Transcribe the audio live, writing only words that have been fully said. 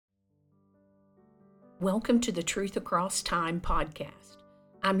Welcome to the Truth Across Time podcast.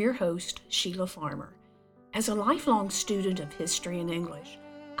 I'm your host, Shelia Farmer. As a lifelong student of history and English,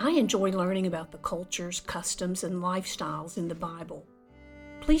 I enjoy learning about the cultures, customs, and lifestyles in the Bible.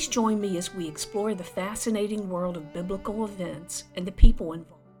 Please join me as we explore the fascinating world of biblical events and the people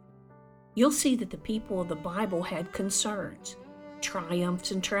involved. You'll see that the people of the Bible had concerns, triumphs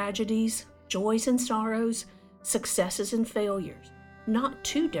and tragedies, joys and sorrows, successes and failures, not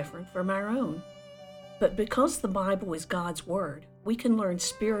too different from our own. But because the Bible is God's Word, we can learn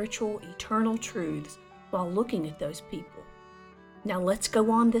spiritual, eternal truths while looking at those people. Now let's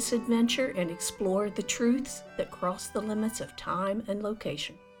go on this adventure and explore the truths that cross the limits of time and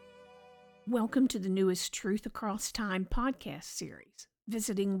location. Welcome to the newest Truth Across Time podcast series,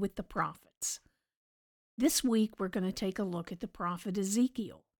 Visiting with the Prophets. This week we're going to take a look at the prophet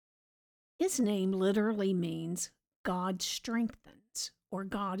Ezekiel. His name literally means God strengthens, or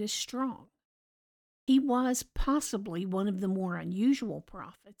God is strong. He was possibly one of the more unusual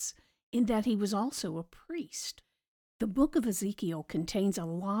prophets in that he was also a priest. The book of Ezekiel contains a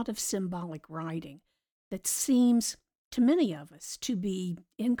lot of symbolic writing that seems, to many of us, to be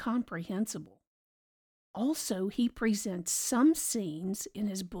incomprehensible. Also, he presents some scenes in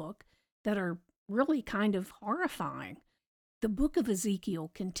his book that are really kind of horrifying. The book of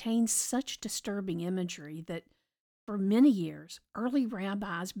Ezekiel contains such disturbing imagery that for many years, early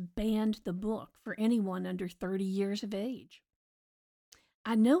rabbis banned the book for anyone under 30 years of age.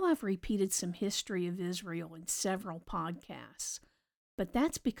 I know I've repeated some history of Israel in several podcasts, but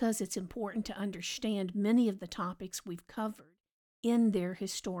that's because it's important to understand many of the topics we've covered in their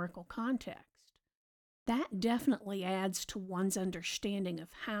historical context. That definitely adds to one's understanding of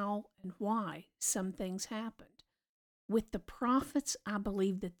how and why some things happened. With the prophets, I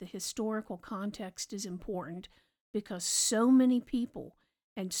believe that the historical context is important because so many people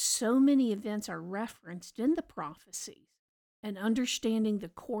and so many events are referenced in the prophecies, and understanding the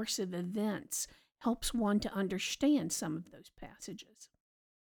course of events helps one to understand some of those passages.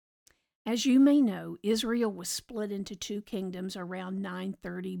 As you may know, Israel was split into two kingdoms around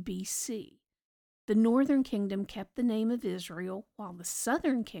 930 BC. The northern kingdom kept the name of Israel, while the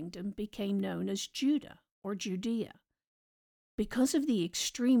southern kingdom became known as Judah or Judea. Because of the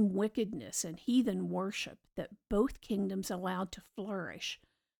extreme wickedness and heathen worship that both kingdoms allowed to flourish,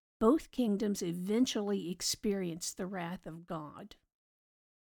 both kingdoms eventually experienced the wrath of God.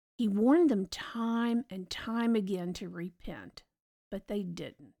 He warned them time and time again to repent, but they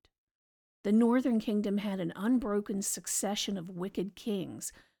didn't. The northern kingdom had an unbroken succession of wicked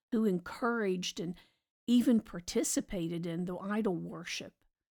kings who encouraged and even participated in the idol worship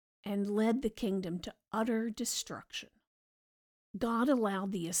and led the kingdom to utter destruction. God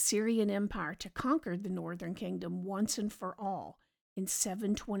allowed the Assyrian Empire to conquer the northern kingdom once and for all in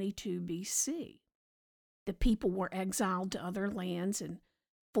 722 BC. The people were exiled to other lands and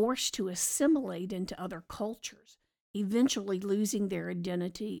forced to assimilate into other cultures, eventually losing their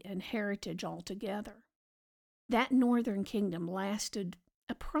identity and heritage altogether. That northern kingdom lasted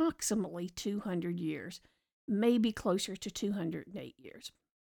approximately 200 years, maybe closer to 208 years.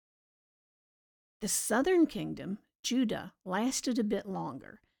 The southern kingdom, Judah, lasted a bit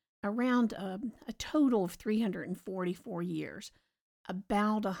longer, around a total of 344 years,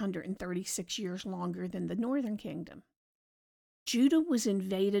 about 136 years longer than the northern kingdom. Judah was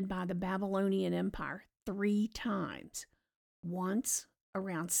invaded by the Babylonian Empire 3 times, once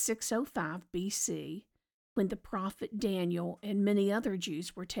around 605 BC, when the prophet Daniel and many other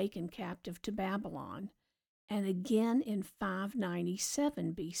Jews were taken captive to Babylon, and again in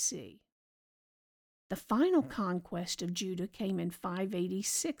 597 BC. The final conquest of Judah came in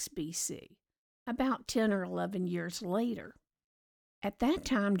 586 BC, about 10 or 11 years later. At that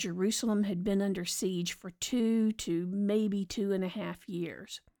time, Jerusalem had been under siege for 2 to maybe 2.5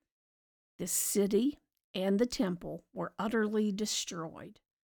 years. The city and the temple were utterly destroyed,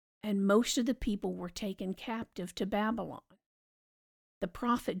 and most of the people were taken captive to Babylon. The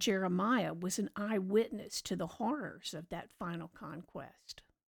prophet Jeremiah was an eyewitness to the horrors of that final conquest.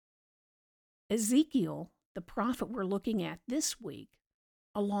 Ezekiel, the prophet we're looking at this week,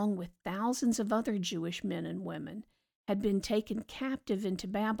 along with thousands of other Jewish men and women, had been taken captive into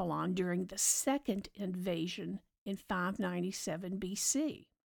Babylon during the second invasion in 597 BC.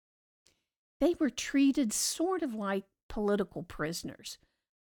 They were treated sort of like political prisoners,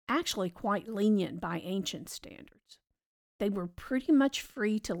 actually quite lenient by ancient standards. They were pretty much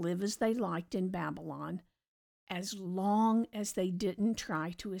free to live as they liked in Babylon, as long as they didn't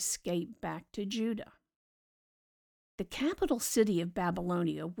try to escape back to Judah. The capital city of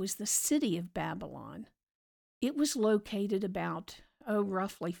Babylonia was the city of Babylon. It was located about,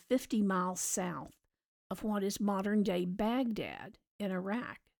 roughly 50 miles south of what is modern-day Baghdad in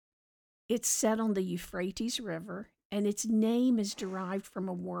Iraq. It's set on the Euphrates River, and its name is derived from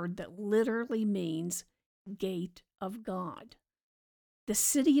a word that literally means gate of God. The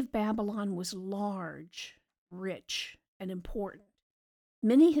city of Babylon was large, rich, and important.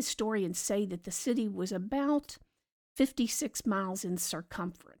 Many historians say that the city was about 56 miles in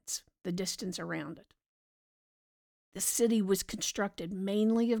circumference, the distance around it. The city was constructed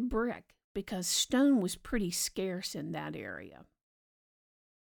mainly of brick because stone was pretty scarce in that area.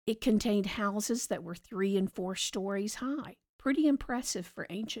 It contained houses that were 3 and 4 stories high, pretty impressive for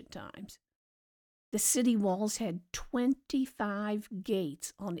ancient times. The city walls had 25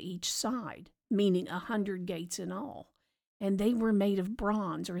 gates on each side, meaning 100 gates in all, and they were made of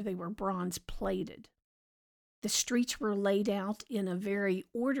bronze, or they were bronze plated. The streets were laid out in a very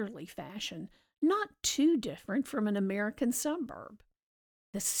orderly fashion, not too different from an American suburb.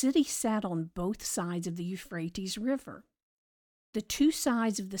 The city sat on both sides of the Euphrates River. The 2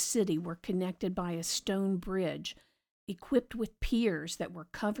 sides of the city were connected by a stone bridge equipped with piers that were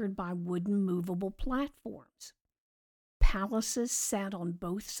covered by wooden movable platforms. Palaces sat on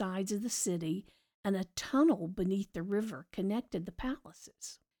both sides of the city, and a tunnel beneath the river connected the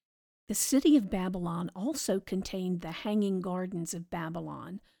palaces. The city of Babylon also contained the Hanging Gardens of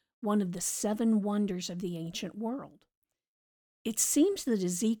Babylon, one of the 7 wonders of the ancient world. It seems that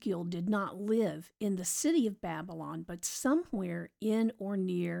Ezekiel did not live in the city of Babylon, but somewhere in or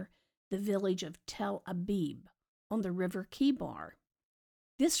near the village of Tel Abib on the river Kibar.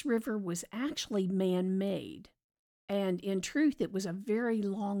 This river was actually man-made, and in truth it was a very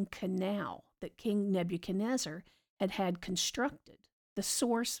long canal that King Nebuchadnezzar had constructed, the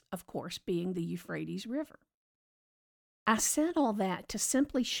source, of course, being the Euphrates River. I said all that to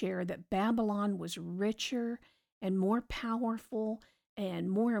simply share that Babylon was richer and more powerful and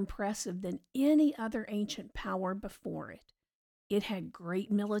more impressive than any other ancient power before it. It had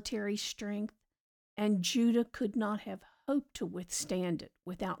great military strength, and Judah could not have hoped to withstand it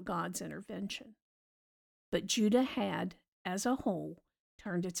without God's intervention. But Judah had, as a whole,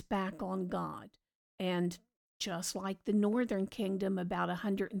 turned its back on God, and just like the northern kingdom about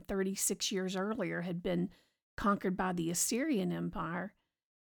 136 years earlier had been conquered by the Assyrian Empire,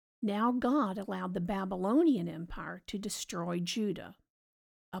 now God allowed the Babylonian Empire to destroy Judah,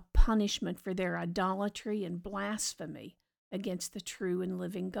 a punishment for their idolatry and blasphemy against the true and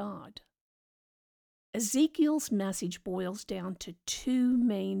living God. Ezekiel's message boils down to 2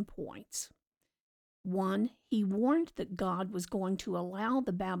 main points. 1, he warned that God was going to allow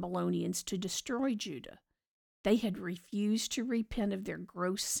the Babylonians to destroy Judah. They had refused to repent of their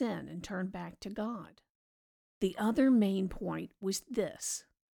gross sin and turn back to God. The other main point was this: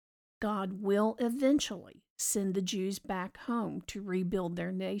 God will eventually send the Jews back home to rebuild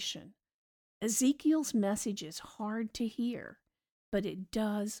their nation. Ezekiel's message is hard to hear, but it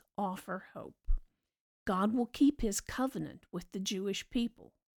does offer hope. God will keep his covenant with the Jewish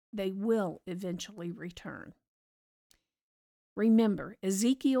people. They will eventually return. Remember,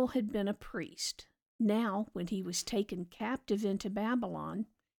 Ezekiel had been a priest. Now, when he was taken captive into Babylon,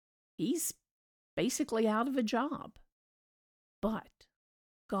 he's basically out of a job. But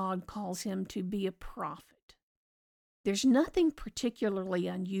God calls him to be a prophet. There's nothing particularly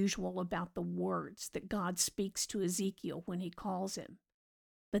unusual about the words that God speaks to Ezekiel when he calls him.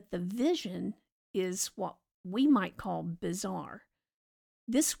 But the vision is what we might call bizarre.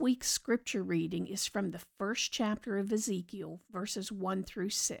 This week's scripture reading is from the 1st chapter of Ezekiel, verses 1 through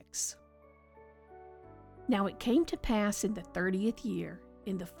 6. Now it came to pass in the 30th year,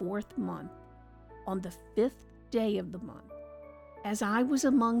 in the 4th month, on the 5th day of the month, as I was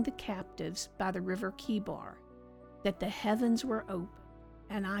among the captives by the river Kibar, that the heavens were opened,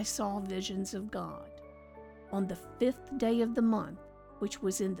 and I saw visions of God. On the 5th day of the month, which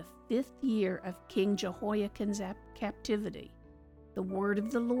was in the 5th year of King Jehoiakim's captivity, the word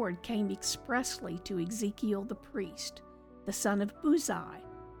of the Lord came expressly to Ezekiel the priest, the son of Buzi,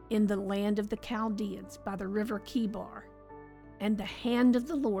 in the land of the Chaldeans by the river Kibar, and the hand of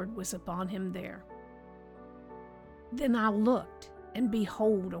the Lord was upon him there. Then I looked, and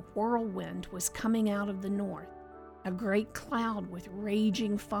behold, a whirlwind was coming out of the north, a great cloud with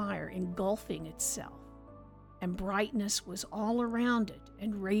raging fire engulfing itself, and brightness was all around it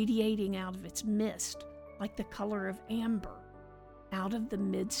and radiating out of its midst like the color of amber, out of the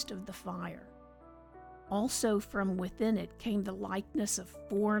midst of the fire. Also from within it came the likeness of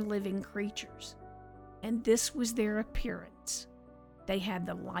 4 living creatures, and this was their appearance. They had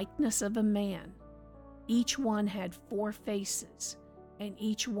the likeness of a man. Each one had 4 faces, and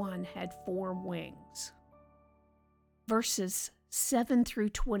each one had 4 wings. Verses 7 through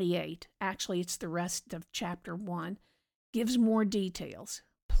 28, actually it's the rest of chapter 1, gives more details.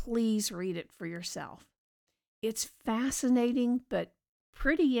 Please read it for yourself. It's fascinating, but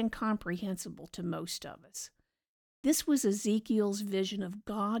pretty incomprehensible to most of us. This was Ezekiel's vision of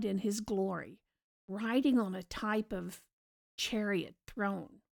God in his glory, riding on a type of chariot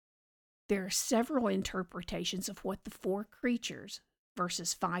throne. There are several interpretations of what the four creatures,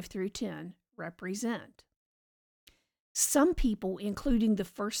 verses 5 through 10, represent. Some people, including the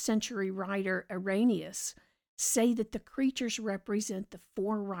first century writer Irenaeus, say that the creatures represent the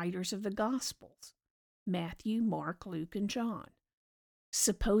four writers of the Gospels: Matthew, Mark, Luke, and John.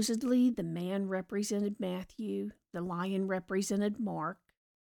 Supposedly, the man represented Matthew, the lion represented Mark,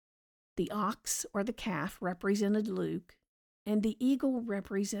 the ox or the calf represented Luke, and the eagle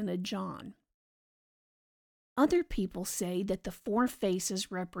represented John. Other people say that the four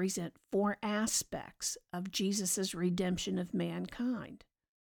faces represent four aspects of Jesus' redemption of mankind.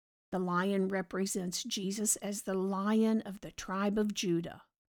 The lion represents Jesus as the Lion of the tribe of Judah,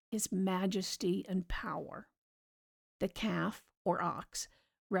 his majesty and power. The calf, or ox,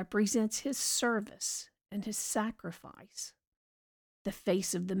 represents his service and his sacrifice. The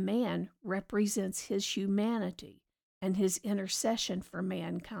face of the man represents his humanity and his intercession for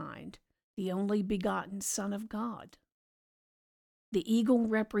mankind, the only begotten Son of God. The eagle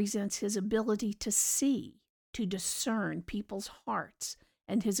represents his ability to see, to discern people's hearts,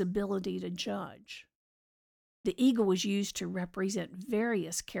 and his ability to judge. The eagle is used to represent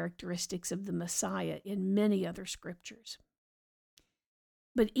various characteristics of the Messiah in many other scriptures.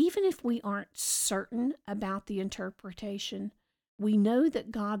 But even if we aren't certain about the interpretation, we know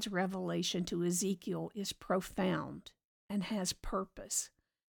that God's revelation to Ezekiel is profound and has purpose.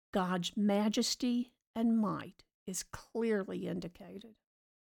 God's majesty and might is clearly indicated.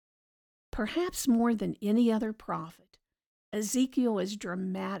 Perhaps more than any other prophet, Ezekiel is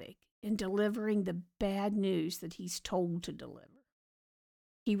dramatic in delivering the bad news that he's told to deliver.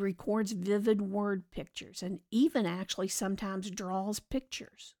 He records vivid word pictures and even actually sometimes draws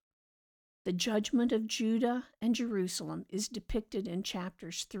pictures. The judgment of Judah and Jerusalem is depicted in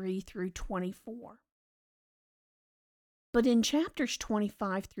chapters 3 through 24. But in chapters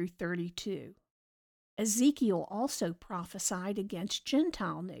 25 through 32, Ezekiel also prophesied against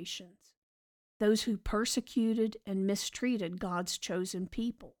Gentile nations, those who persecuted and mistreated God's chosen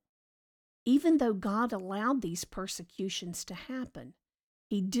people. Even though God allowed these persecutions to happen,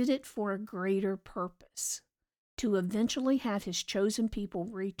 he did it for a greater purpose, to eventually have his chosen people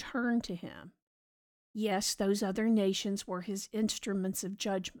return to him. Yes, those other nations were his instruments of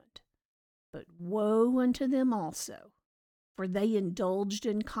judgment, but woe unto them also, for they indulged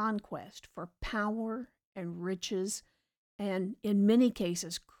in conquest for power and riches, and in many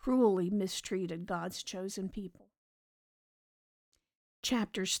cases cruelly mistreated God's chosen people.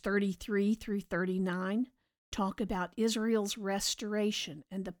 Chapters 33 through 39 talk about Israel's restoration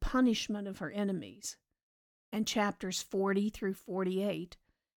and the punishment of her enemies. And chapters 40 through 48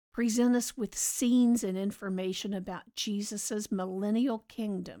 present us with scenes and information about Jesus' millennial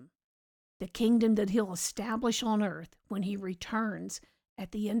kingdom, the kingdom that he'll establish on earth when he returns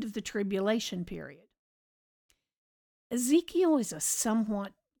at the end of the tribulation period. Ezekiel is a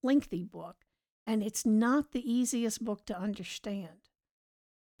somewhat lengthy book, and it's not the easiest book to understand.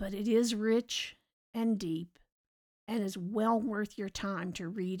 But it is rich and deep and is well worth your time to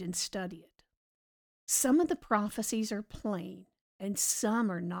read and study it. Some of the prophecies are plain, and some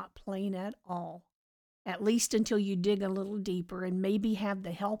are not plain at all, at least until you dig a little deeper and maybe have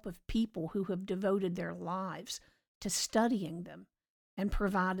the help of people who have devoted their lives to studying them and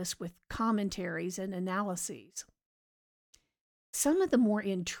provide us with commentaries and analyses. Some of the more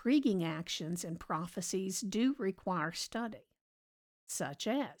intriguing actions and prophecies do require study. Such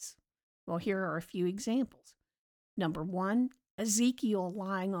as, well, here are a few examples. Number 1, Ezekiel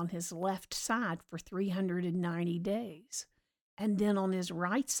lying on his left side for 390 days, and then on his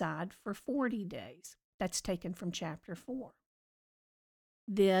right side for 40 days. That's taken from chapter 4.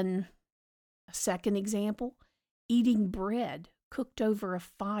 Then, a second example, eating bread cooked over a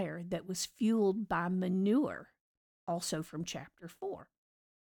fire that was fueled by manure, also from chapter 4.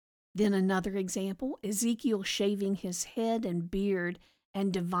 Then another example, Ezekiel shaving his head and beard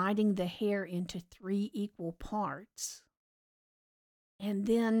and dividing the hair into 3 equal parts. And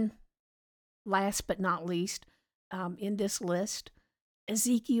then, last but not least, in this list,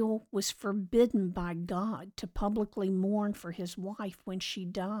 Ezekiel was forbidden by God to publicly mourn for his wife when she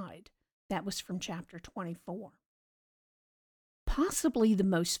died. That was from chapter 24. Possibly the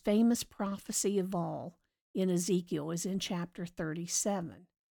most famous prophecy of all in Ezekiel is in chapter 37.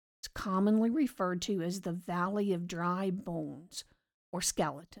 It's commonly referred to as the Valley of Dry Bones or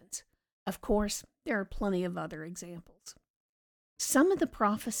Skeletons. Of course, there are plenty of other examples. Some of the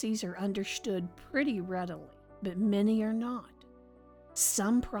prophecies are understood pretty readily, but many are not.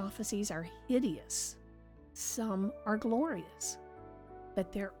 Some prophecies are hideous, some are glorious,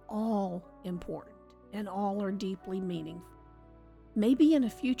 but they're all important and all are deeply meaningful. Maybe in a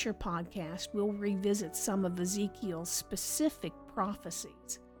future podcast, we'll revisit some of Ezekiel's specific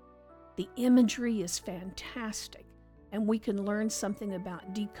prophecies. The imagery is fantastic, and we can learn something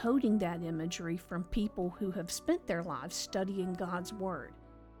about decoding that imagery from people who have spent their lives studying God's Word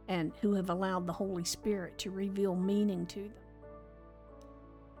and who have allowed the Holy Spirit to reveal meaning to them.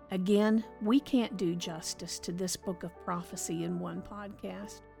 Again, we can't do justice to this book of prophecy in one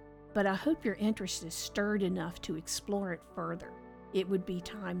podcast, but I hope your interest is stirred enough to explore it further. It would be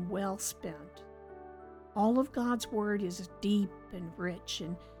time well spent. All of God's Word is deep and rich,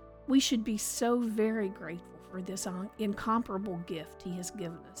 and we should be so very grateful for this incomparable gift He has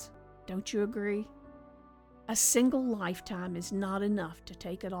given us. Don't you agree? A single lifetime is not enough to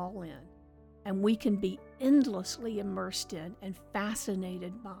take it all in, and we can be endlessly immersed in and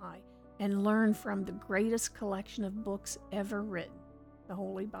fascinated by and learn from the greatest collection of books ever written, the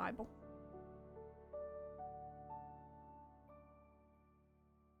Holy Bible.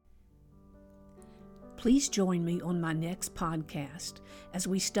 Please join me on my next podcast as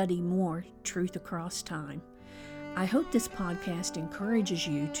we study more truth across time. I hope this podcast encourages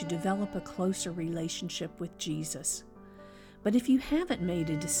you to develop a closer relationship with Jesus. But if you haven't made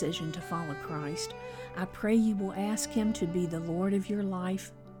a decision to follow Christ, I pray you will ask Him to be the Lord of your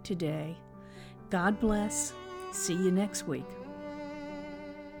life today. God bless. See you next week.